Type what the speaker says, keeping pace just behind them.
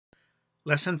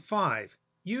Lesson 5.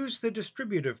 Use the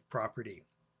distributive property.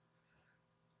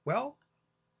 Well,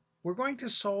 we're going to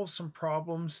solve some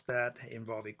problems that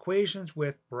involve equations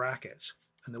with brackets.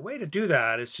 And the way to do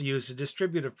that is to use the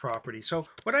distributive property. So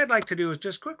what I'd like to do is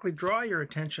just quickly draw your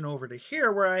attention over to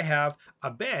here where I have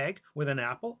a bag with an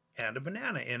apple and a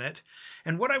banana in it.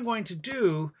 And what I'm going to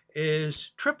do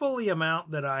is triple the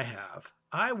amount that I have.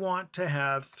 I want to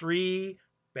have 3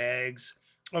 bags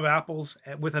of apples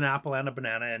with an apple and a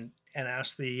banana and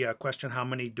ask the question, how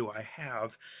many do I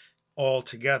have all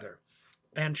together?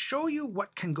 And show you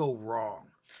what can go wrong.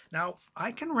 Now,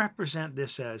 I can represent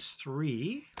this as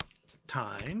 3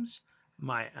 times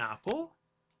my apple,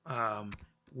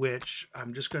 which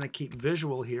I'm just going to keep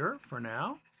visual here for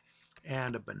now,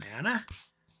 and a banana.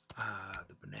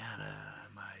 The banana,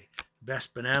 my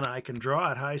best banana I can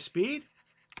draw at high speed.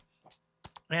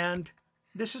 And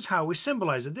this is how we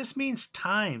symbolize it. This means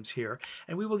times here,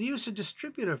 and we will use the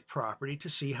distributive property to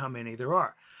see how many there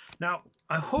are. Now,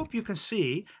 I hope you can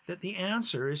see that the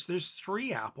answer is there's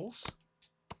 3 apples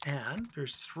and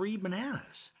there's 3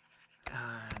 bananas.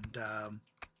 And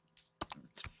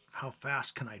how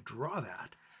fast can I draw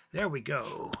that? There we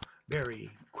go.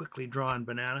 Very quickly drawn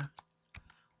banana.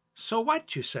 So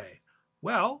what, you say?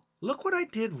 Well, look what I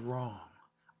did wrong.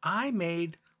 I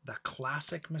made the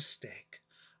classic mistake.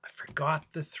 I forgot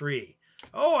the 3.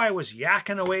 Oh, I was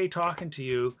yakking away talking to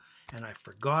you, and I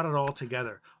forgot it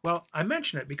altogether. Well, I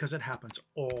mention it because it happens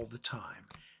all the time.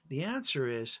 The answer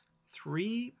is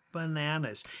 3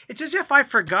 bananas. It's as if I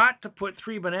forgot to put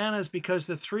 3 bananas because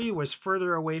the 3 was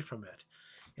further away from it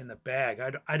in the bag.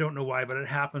 I don't know why, but it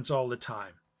happens all the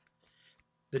time.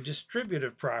 The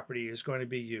distributive property is going to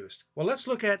be used. Well, let's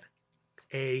look at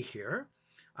A here.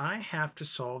 I have to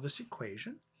solve this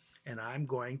equation, and I'm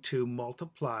going to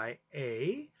multiply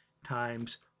A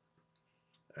times,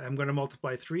 I'm going to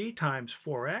multiply 3 times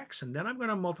 4x, and then I'm going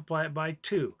to multiply it by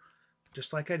 2,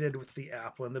 just like I did with the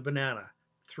apple and the banana.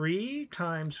 3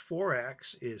 times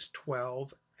 4x is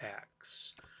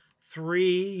 12x.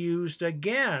 3 used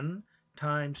again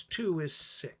times 2 is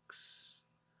 6.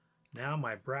 Now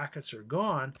my brackets are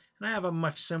gone, and I have a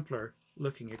much simpler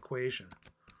looking equation,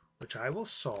 which I will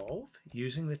solve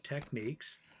using the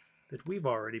techniques that we've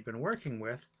already been working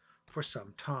with for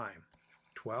some time.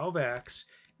 12x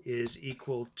is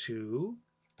equal to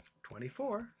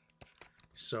 24.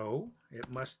 So it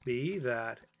must be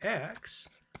that x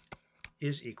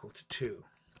is equal to 2.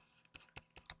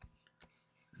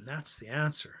 And that's the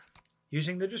answer,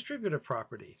 using the distributive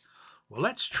property. Well,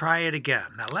 let's try it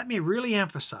again. Now let me really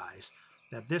emphasize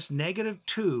that this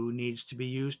 -2 needs to be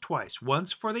used twice,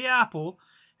 once for the apple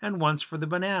and once for the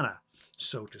banana,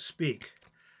 so to speak.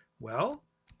 Well,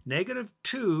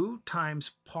 -2 times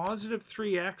positive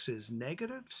 3x is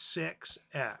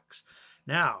 -6x.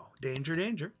 Now, danger,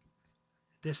 danger.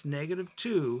 This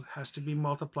 -2 has to be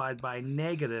multiplied by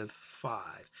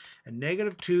 -5. And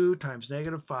 -2 times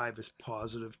 -5 is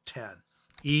positive 10.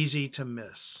 Easy to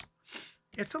miss.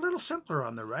 It's a little simpler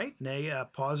on the right.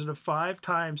 Positive 5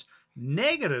 times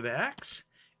 -x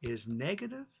is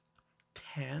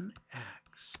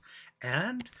 -10x.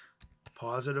 And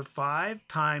positive 5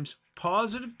 times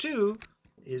positive 2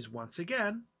 is once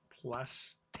again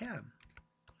plus 10.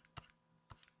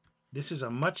 This is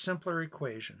a much simpler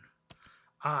equation.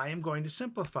 I am going to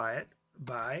simplify it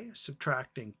by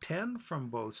subtracting 10 from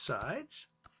both sides.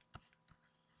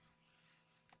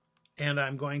 And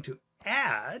I'm going to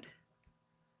add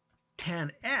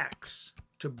 10x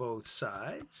to both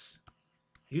sides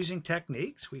using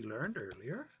techniques we learned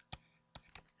earlier.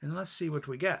 And let's see what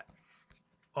we get.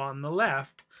 On the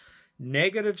left,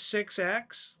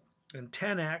 -6x and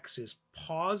 10x is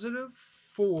positive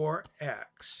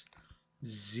 4x.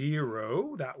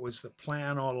 0, that was the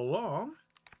plan all along.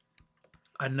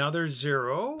 Another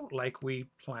 0, like we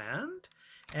planned.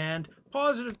 And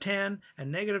positive 10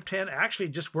 and -10 actually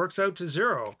just works out to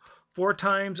 0. 4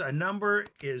 times a number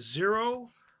is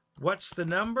 0. What's the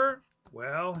number?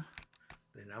 Well,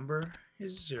 the number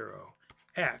is 0.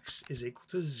 X is equal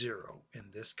to 0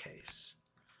 in this case.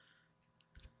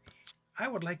 I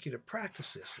would like you to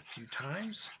practice this a few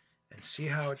times and see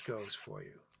how it goes for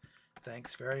you.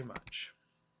 Thanks very much.